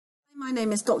My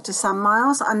name is Dr. Sam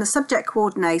Miles. I'm the subject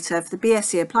coordinator for the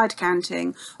BSc Applied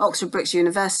Accounting, Oxford Brookes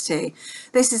University.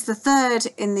 This is the third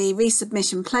in the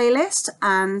resubmission playlist,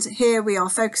 and here we are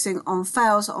focusing on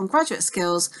fails on graduate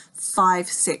skills 5,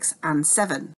 6 and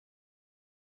 7.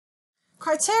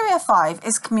 Criteria 5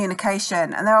 is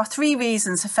communication, and there are 3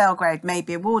 reasons a fail grade may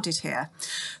be awarded here.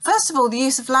 First of all, the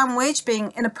use of language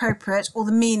being inappropriate or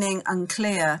the meaning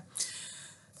unclear.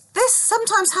 This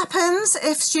sometimes happens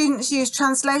if students use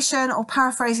translation or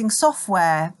paraphrasing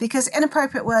software because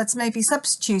inappropriate words may be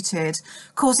substituted,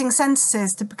 causing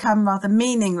sentences to become rather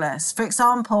meaningless. For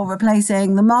example,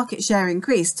 replacing the market share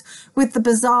increased with the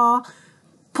bizarre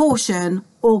portion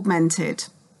augmented.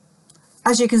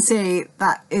 As you can see,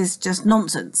 that is just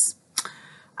nonsense.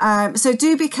 So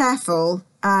do be careful.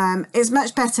 It's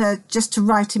much better just to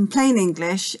write in plain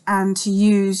English and to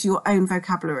use your own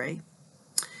vocabulary.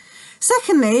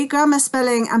 Secondly, grammar,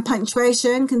 spelling and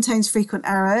punctuation contains frequent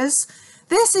errors.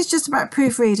 This is just about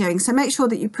proofreading, so make sure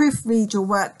that you proofread your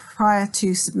work prior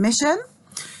to submission.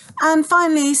 And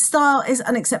finally, style is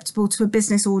unacceptable to a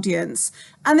business audience.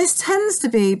 And this tends to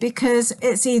be because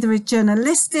it's either a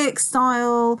journalistic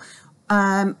style,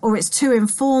 or it's too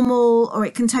informal, or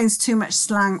it contains too much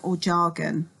slang or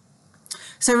jargon.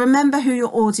 So remember who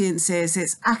your audience is.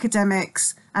 It's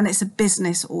academics and it's a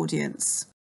business audience.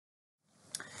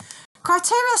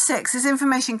 Criteria 6 is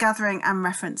information gathering and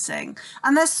referencing,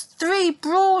 and there's 3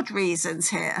 broad reasons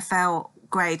here a fail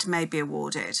grade may be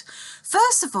awarded.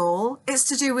 First of all, it's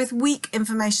to do with weak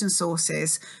information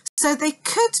sources. So they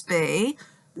could be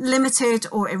limited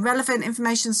or irrelevant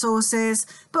information sources,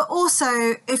 but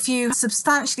also if you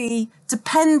substantially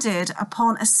depended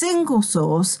upon a single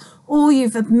source or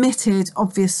you've omitted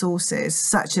obvious sources,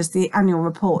 such as the annual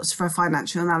reports for a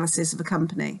financial analysis of a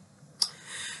company.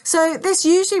 So this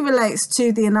usually relates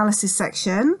to the analysis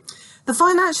section. The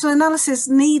financial analysis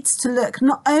needs to look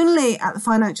not only at the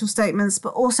financial statements,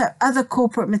 but also other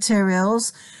corporate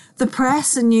materials, the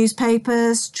press and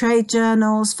newspapers, trade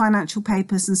journals, financial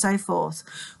papers, and so forth.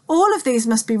 All of these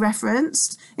must be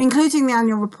referenced, including the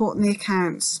annual report and the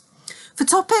accounts. For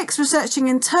topics researching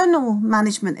internal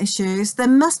management issues, there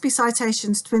must be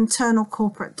citations to internal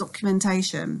corporate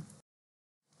documentation.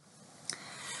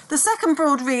 The second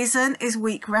broad reason is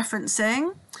weak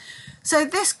referencing. So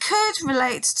this could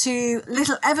relate to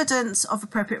little evidence of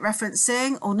appropriate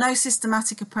referencing or no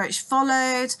systematic approach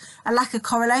followed, a lack of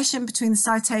correlation between the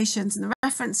citations and the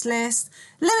reference list,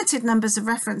 limited numbers of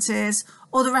references,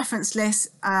 or the reference list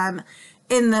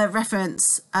in the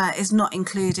reference is not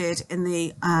included in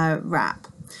the RAP.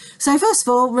 So first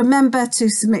of all, remember to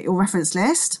submit your reference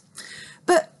list,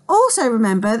 but also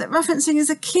remember that referencing is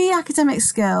a key academic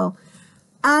skill.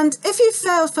 And if you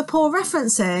failed for poor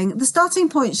referencing, the starting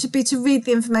point should be to read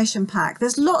the information pack.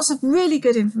 There's lots of really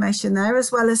good information there,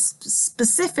 as well as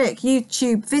specific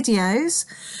YouTube videos.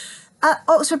 At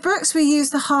Oxford Brookes, we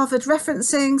use the Harvard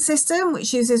referencing system,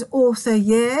 which uses author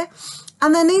year.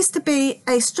 And there needs to be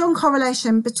a strong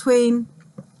correlation between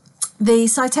the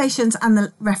citations and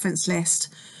the reference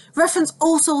list. Reference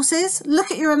all sources.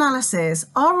 Look at your analysis.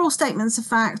 Are all statements of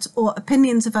fact or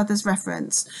opinions of others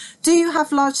referenced? Do you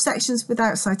have large sections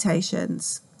without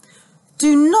citations?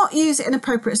 Do not use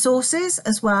inappropriate sources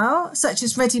as well, such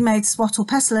as ready-made SWOT or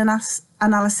PESTLE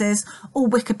analysis or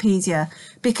Wikipedia,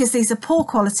 because these are poor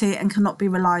quality and cannot be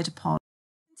relied upon.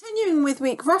 Continuing with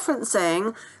weak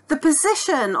referencing, the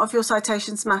position of your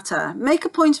citations matter. Make a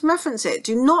point and reference it.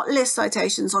 Do not list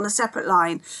citations on a separate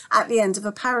line at the end of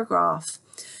a paragraph.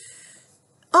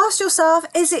 Ask yourself,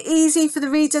 is it easy for the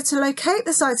reader to locate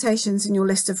the citations in your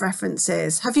list of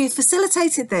references? Have you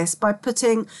facilitated this by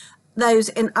putting those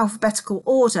in alphabetical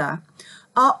order?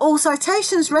 Are all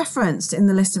citations referenced in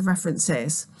the list of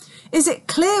references? Is it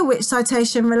clear which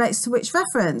citation relates to which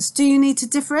reference? Do you need to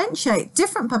differentiate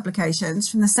different publications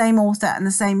from the same author and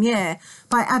the same year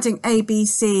by adding A, B,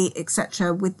 C,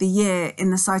 etc. with the year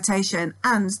in the citation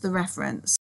and the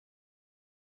reference?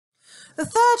 The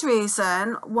third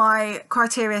reason why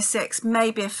criteria 6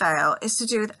 may be a fail is to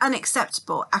do with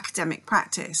unacceptable academic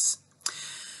practice.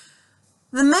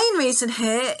 The main reason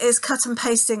here is cut and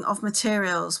pasting of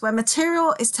materials. Where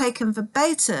material is taken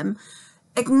verbatim,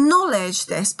 acknowledge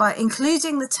this by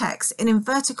including the text in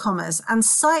inverted commas and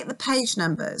cite the page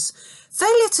numbers.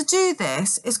 Failure to do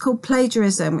this is called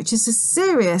plagiarism, which is a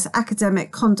serious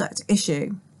academic conduct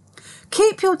issue.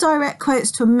 Keep your direct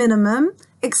quotes to a minimum.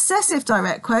 Excessive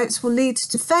direct quotes will lead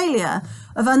to failure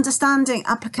of understanding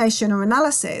application or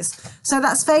analysis. So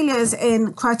that's failures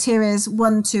in criteria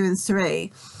 1, 2 and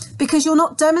 3, because you're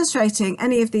not demonstrating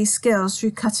any of these skills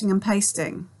through cutting and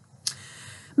pasting.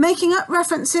 Making up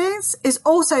references is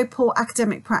also poor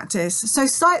academic practice, so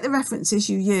cite the references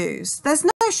you use. There's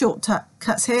no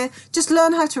shortcuts here, just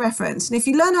learn how to reference. And if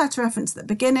you learn how to reference at the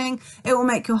beginning, it will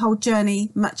make your whole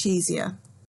journey much easier.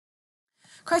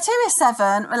 Criteria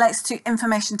 7 relates to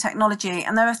information technology,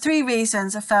 and there are 3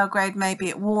 reasons a fail grade may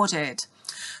be awarded.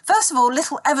 First of all,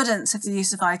 little evidence of the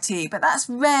use of IT, but that's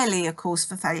rarely a cause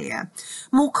for failure.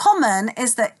 More common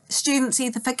is that students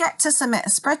either forget to submit a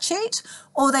spreadsheet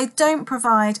or they don't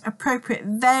provide appropriate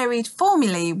varied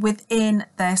formulae within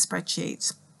their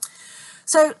spreadsheet.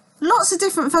 So lots of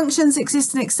different functions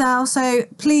exist in Excel, so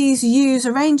please use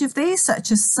a range of these,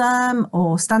 such as sum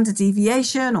or standard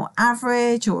deviation or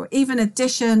average or even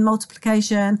addition,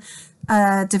 multiplication,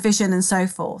 division and so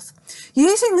forth.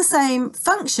 Using the same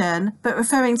function but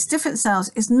referring to different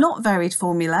cells is not varied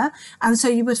formula, and so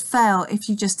you would fail if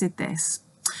you just did this.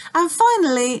 And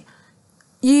finally,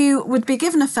 you would be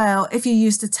given a fail if you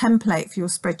used a template for your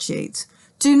spreadsheet.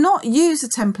 Do not use a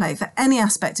template for any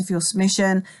aspect of your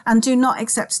submission, and do not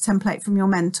accept a template from your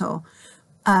mentor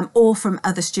or from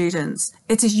other students.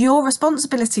 It is your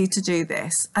responsibility to do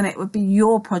this, and it would be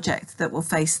your project that will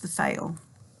face the fail.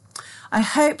 I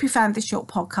hope you found this short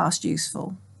podcast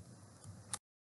useful.